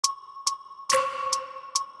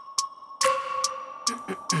I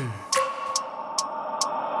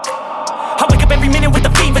wake up every minute with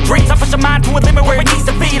the fever dreams. I push my mind to a limit where it needs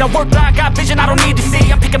to be. I work blind, got vision I don't need to see.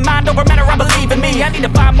 I'm picking mind over matter, I believe in me. I need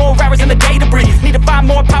to find more hours in the day to breathe. Need to find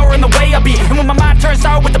more power in the way I be. And when my mind turns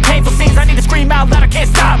sour with the painful scenes, I need to scream out loud, I can't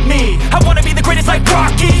stop me. I wanna be the greatest like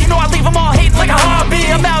Rocky. You know I leave them all hating like a hobby.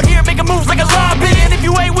 I'm out here making moves like a lobby. And if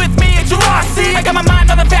you ain't with me, it's your loss, see. I got my mind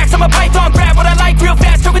on the facts, I'm a python. Grab what I like real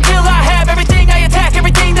fast, choke until I have everything I attack,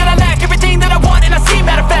 everything that I lack, everything that I want, and I see,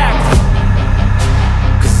 matter of fact.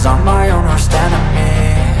 Cause I'm my own worst enemy.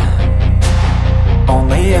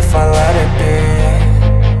 Only if I let it be.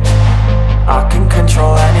 I can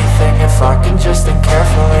control anything if I can just think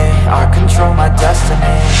carefully. I control my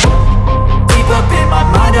destiny. Deep up in my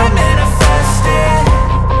mind I manifest it.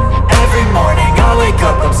 Every morning I wake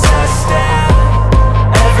up obsessed, and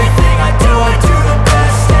everything I do the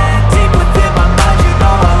best. And deep within my mind you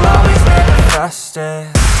know I'll always manifest it.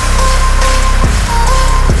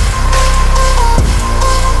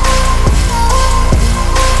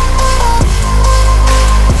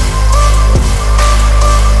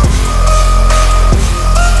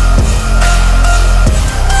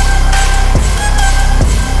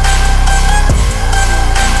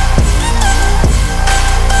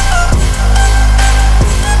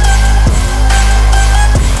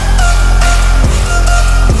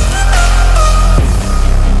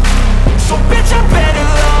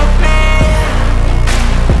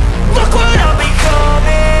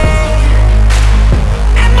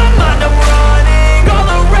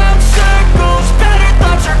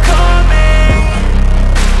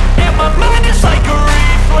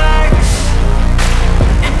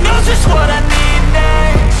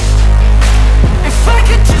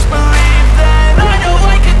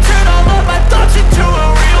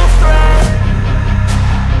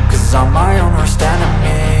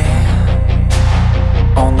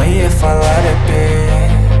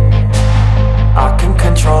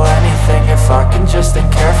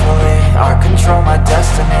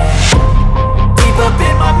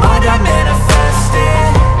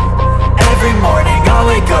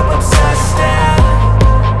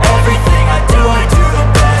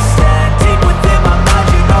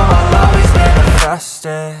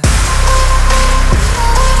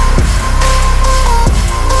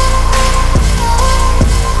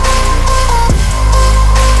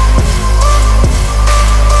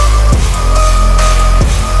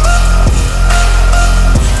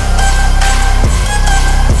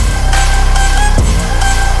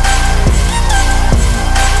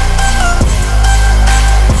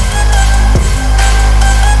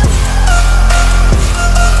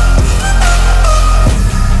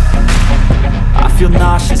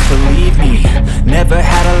 Believe me, never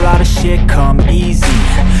had a lot of shit come easy.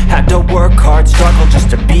 Had to work hard, struggle just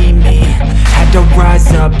to be me. Had to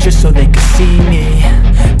rise up just so they could see me.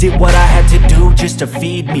 Did what I had to do just to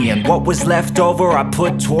feed me. And what was left over I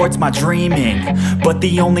put towards my dreaming. But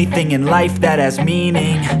the only thing in life that has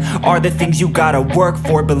meaning are the things you gotta work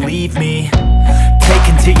for, believe me. Take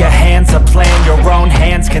into your hands a plan, your own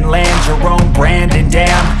hands can land your own brand. And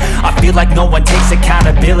damn, I feel like no one takes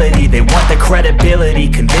accountability. They want the credibility,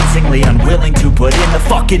 convincingly unwilling to put in the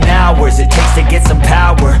fucking hours it takes to get some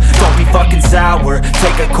power. Don't be fucking sour,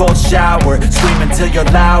 take a cold shower. Scream until you're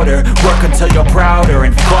louder, work until you're prouder.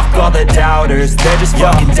 And fuck all the doubters, they're just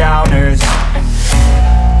fucking downers.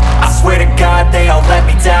 I swear to God they all let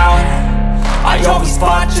me down. I always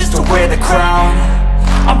fought just to wear the crown.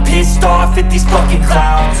 I'm pissed off at these fucking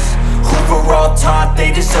clowns who were all taught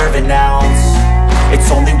they deserve an ounce.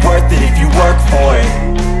 It's only worth it if you work for it.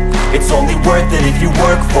 It's only worth it if you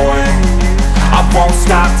work for it. I won't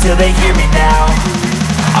stop till they hear me now.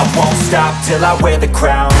 I won't stop till I wear the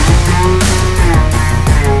crown.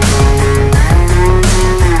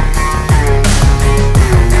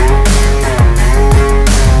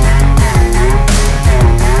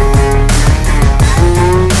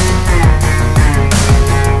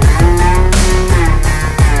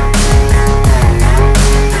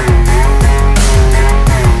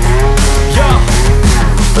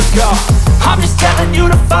 I'm just telling you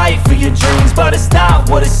to fight for your dreams, but it's not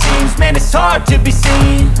what it seems. Man, it's hard to be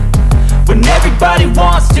seen when everybody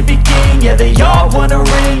wants to be king. Yeah, they all wanna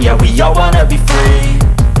ring, yeah, we all wanna be free.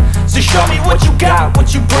 So show me what you got,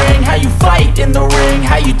 what you bring, how you fight in the ring,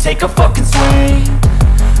 how you take a fucking swing.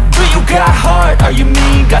 Do you got heart, are you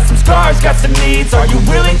mean? Got some scars, got some needs, are you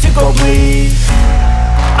willing to go bleed?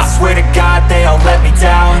 I swear to God they all let me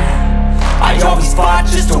down. I always fought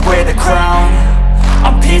just to wear the crown.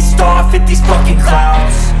 I'm pissed off at these fucking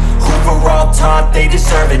clowns who were all taught they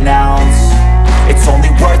deserve an ounce. It's only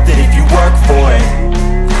worth it if you work for it.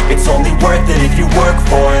 It's only worth it if you work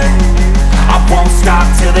for it. I won't stop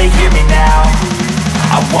till they hear me now.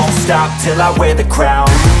 I won't stop till I wear the crown.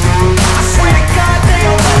 I swear to God they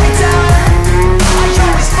gon' let me down. I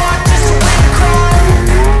always fought just to win the crown.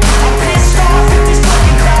 I'm pissed off at these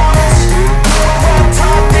fucking clowns who are on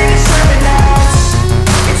top, they deserve an ounce.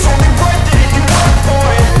 It's only worth it if you work for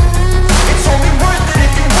it. It's only worth it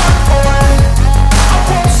if you work for it. I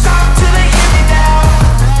won't stop till they hear me now.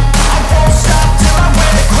 I won't stop till I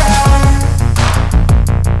wear the crown.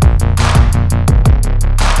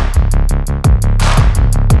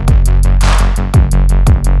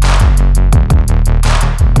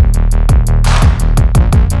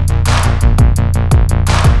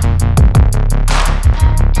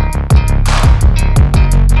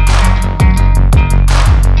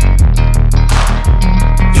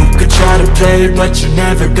 But you're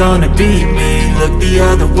never gonna beat me. Look the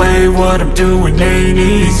other way, what I'm doing ain't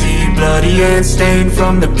easy. Bloody hands stained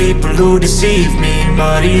from the people who deceive me.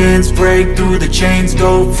 Muddy hands break through the chains,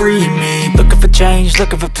 go free me. Looking for change,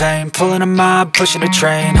 looking for pain. Pulling a mob, pushing a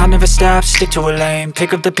train. I'll never stop, stick to a lane.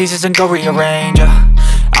 Pick up the pieces and go rearrange.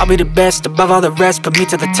 I'll be the best above all the rest, put me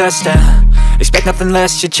to the test and expect nothing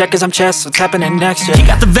less. You check as I'm chess, what's happening next, yeah. He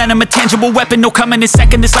got the venom, a tangible weapon, no coming in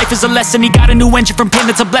second. This life is a lesson, he got a new engine from pain,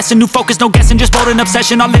 that's a blessing. New focus, no guessing, just bold and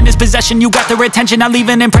obsession. All in his possession, you got their attention. I leave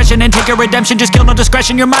an impression and take your redemption. Just kill, no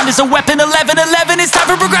discretion, your mind is a weapon. 11-11, it's time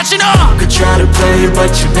for progression, You could try to play, but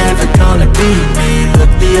you're never gonna beat me. Look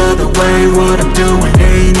the other way, what I'm doing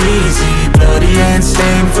ain't easy. Bloody hands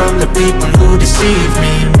stained from the people who deceive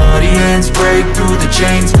me. Muddy hands break through the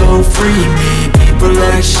chains, go free me. People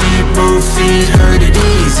like sheep move feet, hurt it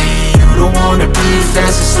easy. You don't wanna be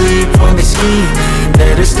fast asleep when they scheming.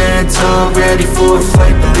 Better stand tall, ready for a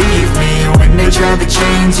fight, believe me. When they try the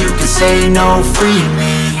chains, you can say no, free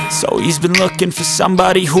me. So he's been looking for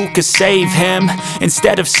somebody who could save him,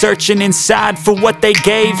 instead of searching inside for what they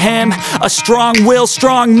gave him. A strong will,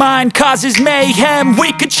 strong mind causes mayhem.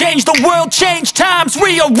 We could change the world, change times,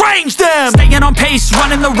 rearrange them. Staying on pace,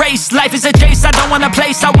 running the race. Life is a chase, I don't want a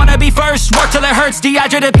place, I wanna be first. Work till it hurts,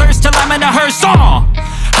 dehydrated thirst till I'm in a hearse.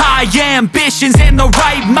 High ambitions and the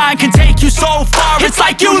right mind can take you so far. It's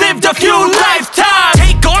like you lived a few lifetimes.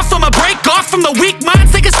 Take off from a break off from the weak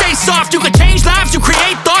minds, they can stay soft. You can change lives, you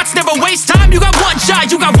create thoughts, never waste time. You got one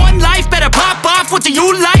shot, you got one life, better pop off. What do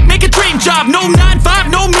you like? Make a dream job. No 9-5,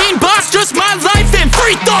 no mean boss, just my life and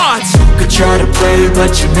free thoughts. You could try to play, but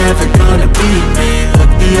you're never gonna beat me.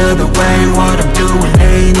 Look the other way, what I'm doing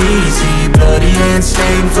ain't easy. Bloody hands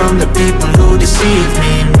stained from the people who deceive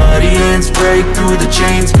me. Muddy hands break through the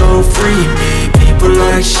chains, go free me. People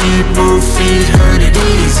like sheep move feet, hurt it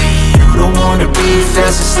easy. You don't wanna be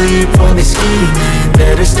fast asleep when they scheming.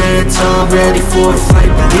 Better stand tall, ready for a fight,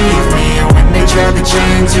 believe me. When they try the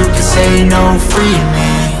chains, you can say no, free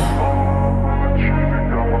me.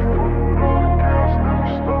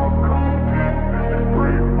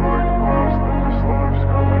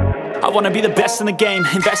 I wanna be the best in the game,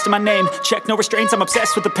 invest in my name. Check no restraints, I'm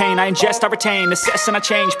obsessed with the pain. I ingest, I retain, assess and I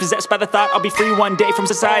change. Possessed by the thought I'll be free one day from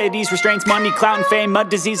society's restraints. Money, clout and fame, mud,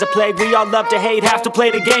 disease, a plague. We all love to hate, have to play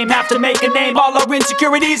the game, have to make a name. All our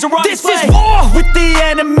insecurities are on display. This is war with the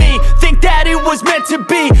enemy, think that it was meant to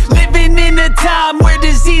be. Living in a time where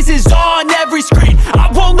disease is on every screen.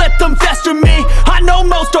 I won't let them fester me, I know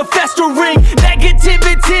most are festering.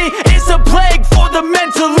 Negativity is a plague for the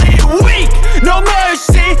mentally weak. No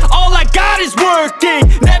mercy, all I got is working.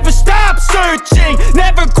 Never stop searching,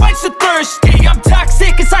 never quench the thirsty. I'm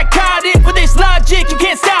toxic and psychotic, with this logic you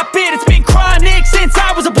can't stop it. It's been chronic since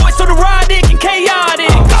I was a boy, so neurotic and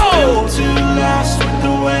chaotic. I'm built to last with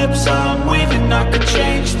the webs I'm weaving. I could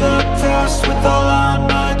change the past with all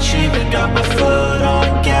I'm achieving. Got my foot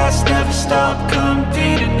on gas, never stop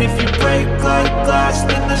competing. If you break like glass,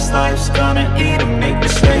 then this life's gonna eat 'em. Make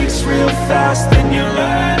mistakes real fast, then you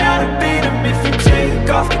learn how to beat 'em. If you take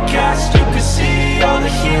off the cast, you can see all the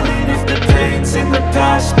healing. If the pain's in the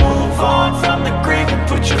past, move on from the grave and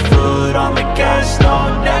put your foot on the gas.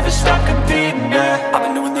 No, never stop competing, yeah. I've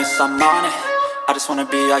been doing this, I'm on it. I just wanna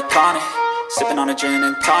be iconic. Sipping on a gin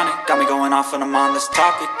and tonic, got me going off when I'm on this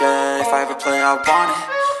topic, yeah. If I ever play, I want it.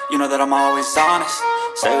 You know that I'm always honest.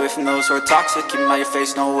 Stay away from those who are toxic. Keep them out your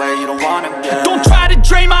face, no way, you don't want them, yeah. Don't try to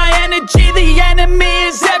drain my energy. The enemy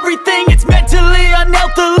is everything. It's mentally,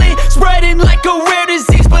 unhealthily, spreading like a rare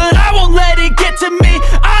disease. But I won't let it get to me.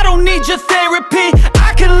 I don't need your therapy.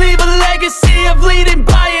 I can leave a legacy of leading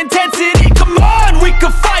by intensity. Come on, we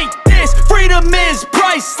can fight this. Freedom is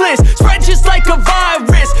priceless, spread just like a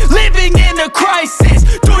virus. Living in a crisis.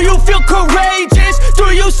 Do you feel courageous?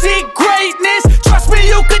 Do you seek greatness? Trust me,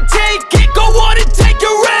 you can take it. Go on and take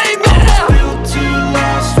your aim, yeah. I'm built to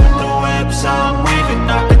last with the webs I'm weaving.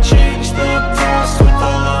 I could change the past.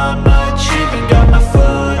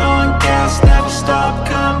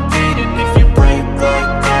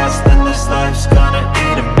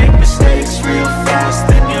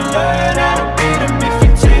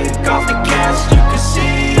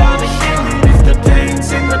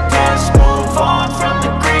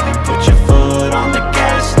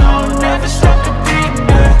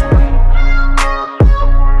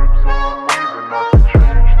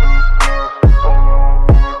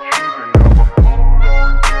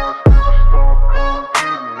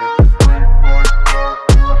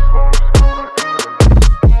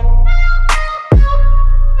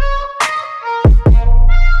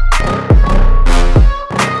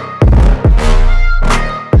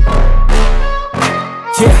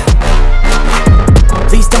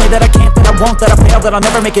 won't, that I'll fail, that I'll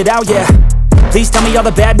never make it out, yeah. Please tell me all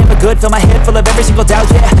the bad, never good. Fill my head full of every single doubt,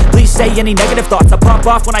 yeah. Please say any negative thoughts. I pop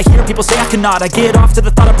off when I hear people say I cannot. I get off to the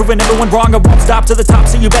thought of proving everyone wrong. I won't stop to the top,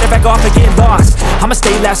 so you better back off and get lost. I'ma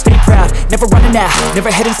stay loud, stay proud, never running out, never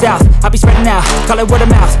heading south. I'll be spreading out, call it word of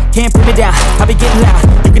mouth. Can't put me down, I'll be getting loud.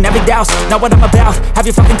 You can have it douse, not what I'm about. Have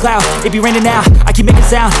your fucking cloud, it be raining now. I keep making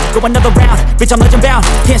sound, go another round. Bitch, I'm legend bound,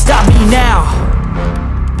 can't stop me now.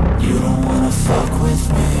 You don't wanna fuck with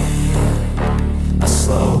me. A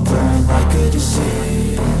slow burn like a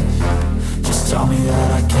disease. Just tell me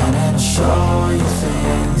that I can and I'll show you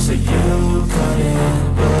things that you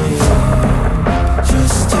couldn't believe.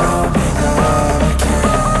 Just tell me that I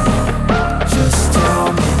can. Just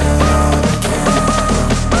tell me that I can.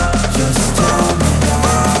 Just tell me that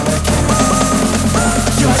I can.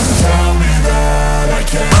 Just tell me that I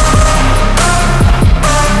can.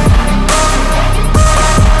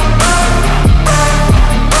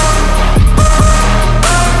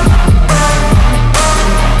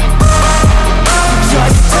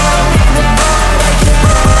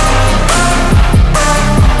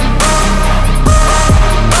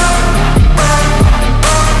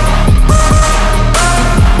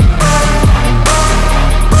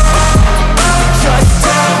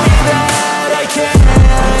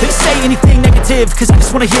 Cause I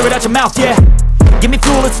just wanna hear it out your mouth, yeah. Give me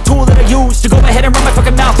fuel, it's a tool that I use to go ahead and run my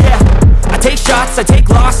fucking mouth, yeah. I take shots, I take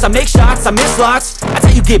loss, I make shots, I miss lots. That's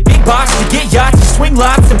how you get big box, you get yachts, you swing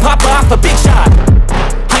lots and pop off a big shot.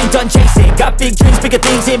 I ain't done chasing, got big dreams, bigger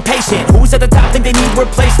things, impatient. Who's at the top think they need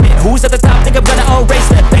replacement? Who's at the top think I'm gonna erase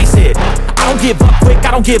them? Face it, I don't give up quick,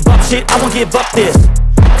 I don't give up shit, I won't give up this.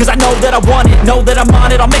 Cause I know that I want it, know that I'm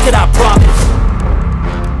on it, I'll make it, I promise.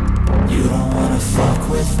 You don't wanna fuck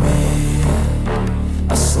with me.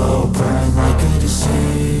 A slow burn like a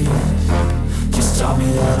disease. Just tell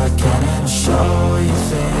me that I can and I'll show you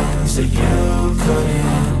things that you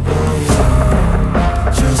couldn't believe.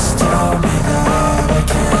 Just tell me that I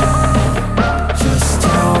can. Just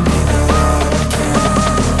tell me that I can.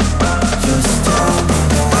 Just tell me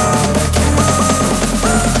that I can.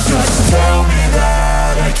 Just tell me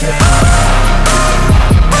that I can.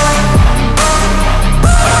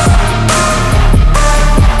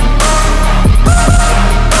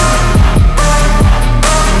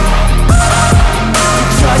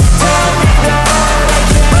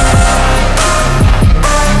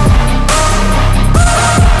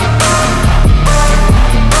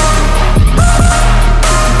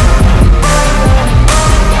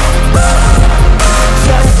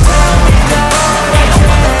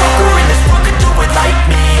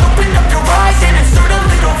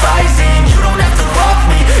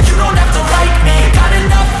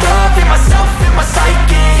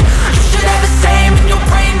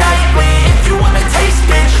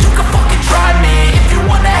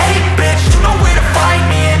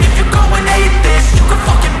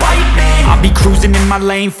 My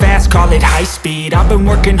lane fast, call it high speed. I've been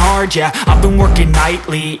working hard, yeah, I've been working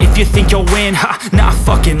nightly. If you think you'll win, ha, not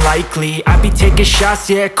fucking likely. I be taking shots,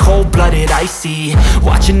 yeah, cold-blooded, icy.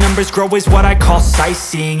 Watching numbers grow is what I call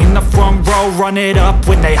sightseeing. In the front row, run it up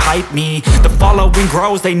when they hype me. The following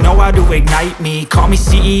grows, they know how to ignite me. Call me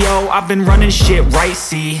CEO, I've been running shit right,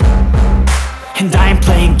 see. And I ain't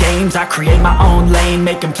playing games, I create my own lane.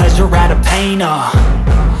 Making pleasure out of pain,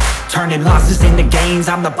 turning losses into gains.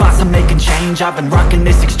 I'm the boss, I'm making change. I've been rocking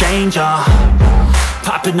this exchange,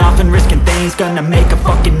 popping off and risking things. Gonna make a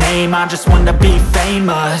fucking name, I just wanna be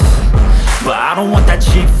famous. But I don't want that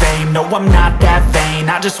cheap fame, no I'm not that vain.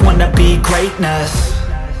 I just wanna be greatness.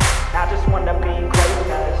 I just wanna be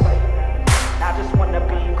greatness. I just wanna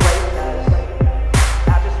be greatness.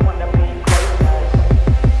 I just wanna be greatness.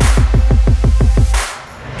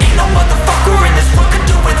 Ain't no motherfucker in this world could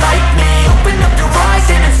do it like me. Open up your eyes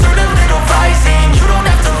and insert a little rising. You don't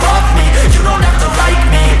have to love me, you don't have to like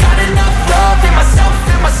me. Got enough love in myself,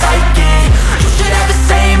 in my psyche. You should have the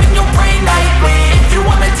same in your brain nightly. If you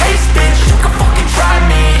wanna taste, bitch, you can fucking try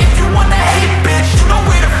me. If you wanna hate, bitch, you know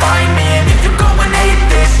where to find me. And if you go and hate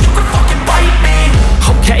this, you can fucking bite me.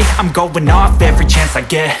 Okay, I'm going off every chance I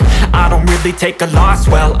get. I don't really take a loss,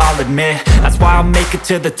 well, I'll admit. That's why I'll make it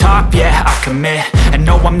to the top, yeah, I commit. And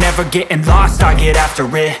no, I'm never getting lost, I get after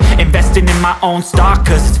it. Investing in my own stock,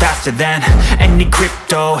 cause it's faster than any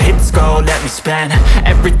crypto hits go, let me spend.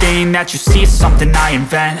 Everything that you see is something I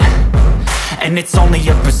invent. and it's only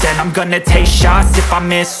a percent. I'm gonna take shots, if I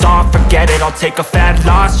miss all, forget it. I'll take a fat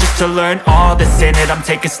loss just to learn all that's in it. I'm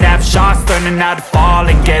taking snapshots, learning how to fall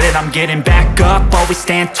and get it. I'm getting back up, always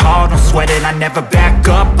stand tall, don't sweat it. I never back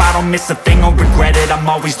up, I don't miss a thing or regret it. I'm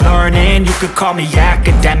always learning, you could call me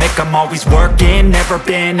academic. I'm always working, never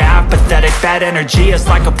been apathetic. Bad energy is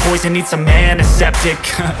like a poison, needs a antiseptic.